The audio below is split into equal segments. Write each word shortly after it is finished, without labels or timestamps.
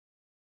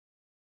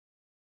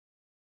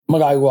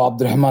magacaygu waa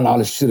Abdirahman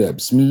Ali Shire.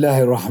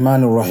 Bismillahir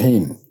Rahmanir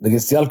Rahim.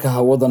 Dhageystayaasha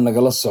hawada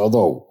nagala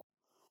socdo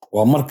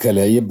waa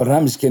markale iyo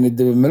barnaamijkeena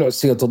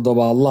milicsiga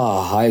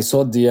todobaadlaha ay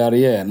soo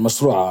diyaariyeen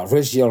Mashruuca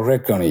Racial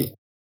Reckoning.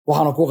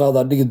 waxaana ku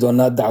qaadaa dhigi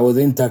doonaa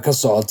dacwadaynta ka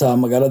socota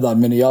magaalada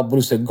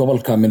Minneapolis ee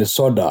gobolka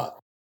Minnesota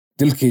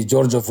dilkii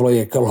George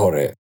Floyd kal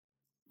hore.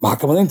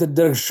 Maxkamadaynta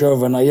Derek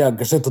Chauvin ayaa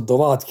gashay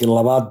todobaadkii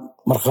labaad.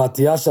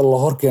 markhaatiyaasha la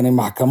horkeenay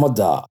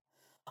maxkamadda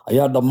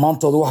ayaa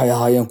dhamaantood waxay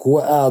ahaayeen kuwo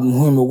aad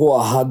muhiim ugu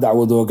ahaa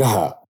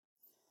dacwadoogaha.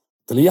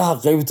 Taliyaha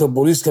Qaybta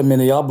booliiska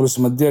Minneapolis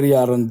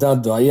Medaria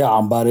Arrandonda ayaa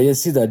cambaareeyay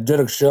sida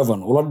Derek Chauvin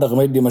ula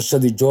dhaqmay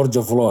dhimashadii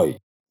George Floyd.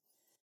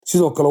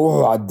 sidoo kale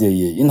wuxuu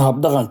caddeeyay in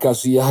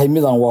habdhaqankaasi yahay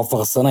mid aan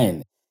waafaqsanayn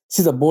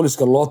sida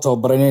booliiska loo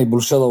tababaray inay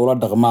bulshada ula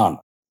dhaqmaan.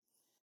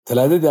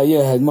 Talaadadii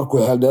ayay ahayd markuu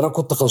xeeldheero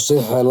ku takhasusay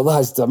xeeladaha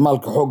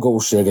isticmaalka xoogga uu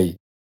sheegay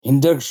in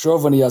Derek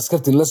Chauvin iyo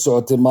askartii la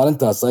socotay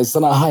maalintaas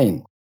aysan ahayn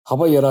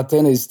haba yaraatee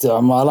inay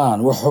isticmaalaan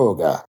wax xoog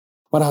ah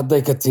mar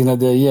hadday ka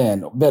tiinadeeyeen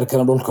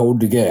beerkana dhulka u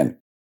dhigeen.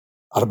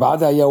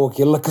 Arbacada ayaa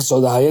wakiilada ka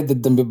socda hay'adda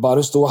dambi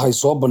baaristu waxay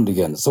soo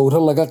bandhigeen sawirro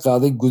laga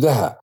qaaday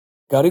gudaha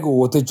gaariga uu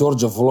watay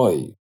George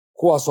Floyd,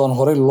 kuwaas oo aan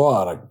horey loo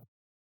arag.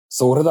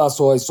 sawirradaas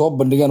oo ay soo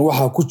bandhigeen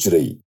waxaa ku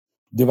jiray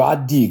dhibcad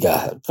dhiig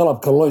ah,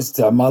 qalabka loo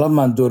isticmaalo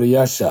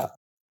maandooriyaasha.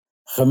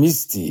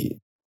 Khamiistii,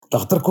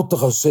 dhakhtar ku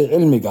takhasusay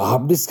cilmiga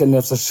habdhiska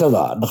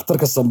neefsashada,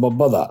 dhakhtarka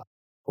sambabada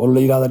oo la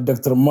yiraahdo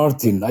Dr.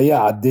 Martin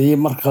ayaa caddeeyay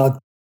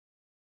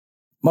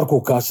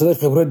markuu kaashaday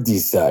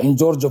khibraddiisa in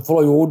George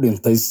Floyd uu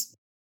dhintay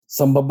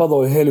sambabada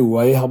oo heli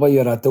waayay haba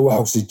yaraatee wax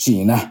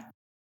oksijiin ah.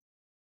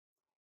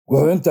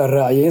 wuxuu intaa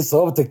raaciyay in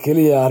sababta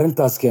keliya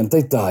arrintaas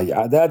keentay tahay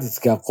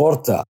cadaadiska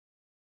qoorta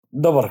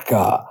dhabarka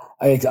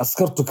ay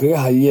askartu kaga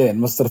hayeen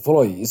Master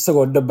Floyd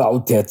isagoo dhabac u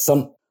teedsan.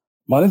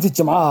 maalintii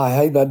Jimcaha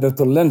ahayd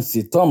Dr.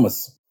 Lindsey Thomas,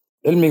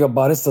 cilmiga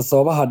baarista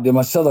sababaha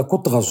dhimashada ku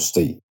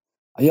takhasustay,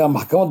 ayaa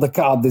maxkamadda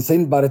ka caddaysay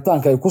in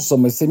baaritaanka ay ku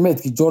samaysay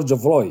meydkii George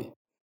Floyd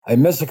ay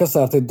meesha ka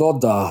saartay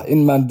doodda ah in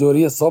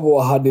maandooriye sabab u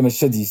ahaa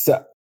dhimashadiisa.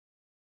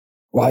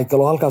 waxay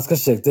kaloo halkaas ka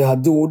sheegtay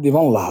haddii uu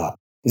dhiman lahaa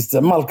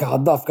isticmaalka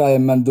xaddaafka ah ee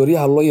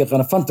maandooriyaha loo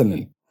yaqaan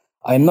fentanyl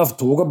ay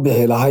naftu uga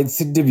bixi lahayd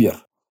si dhib yar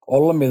oo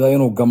la mid ah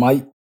inuu gam'ay.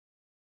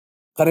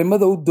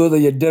 qarimada u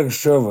doodaya Derek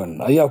Chauvin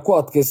ayaa ku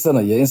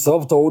adkaysanaya in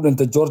sababta uu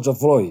dhintay George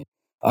Floyd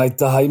ay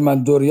tahay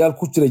maandooriyaal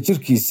ku jira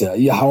jirkiisa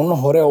iyo xanuuno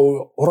hore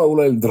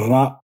ula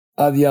ildirnaa.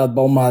 aad iyo aad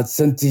baa u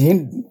mahadsantihiin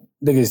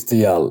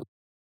dhegaystayaal.